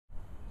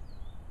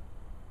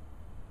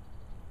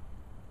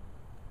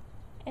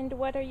And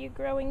what are you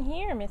growing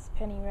here, Miss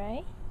Penny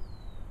Ray?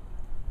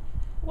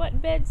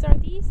 What beds are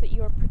these that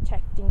you're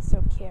protecting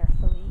so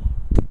carefully?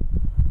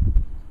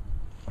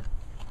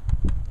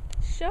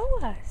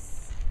 Show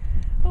us.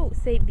 Oh,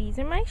 say, these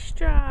are my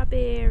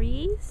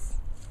strawberries.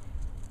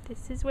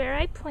 This is where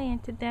I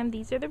planted them.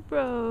 These are the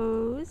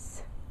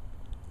rows.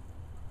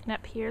 And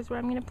up here's where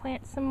I'm going to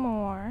plant some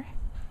more.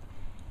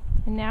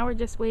 And now we're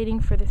just waiting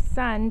for the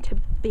sun to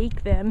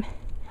bake them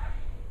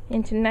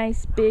into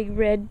nice big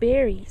red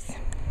berries.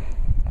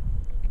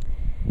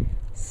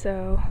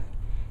 So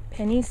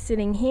Penny's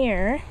sitting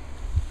here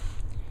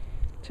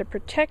to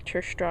protect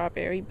her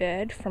strawberry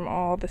bed from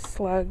all the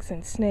slugs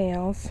and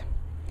snails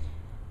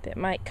that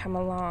might come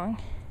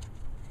along.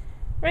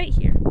 Right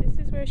here, this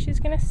is where she's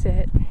going to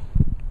sit.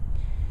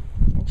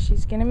 And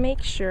she's going to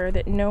make sure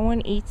that no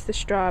one eats the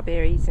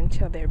strawberries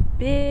until they're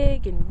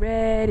big and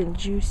red and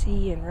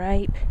juicy and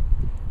ripe.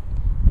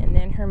 And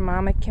then her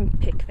mama can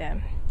pick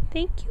them.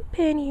 Thank you,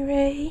 Penny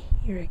Ray.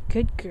 You're a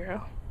good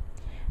girl.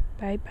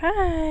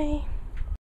 Bye-bye.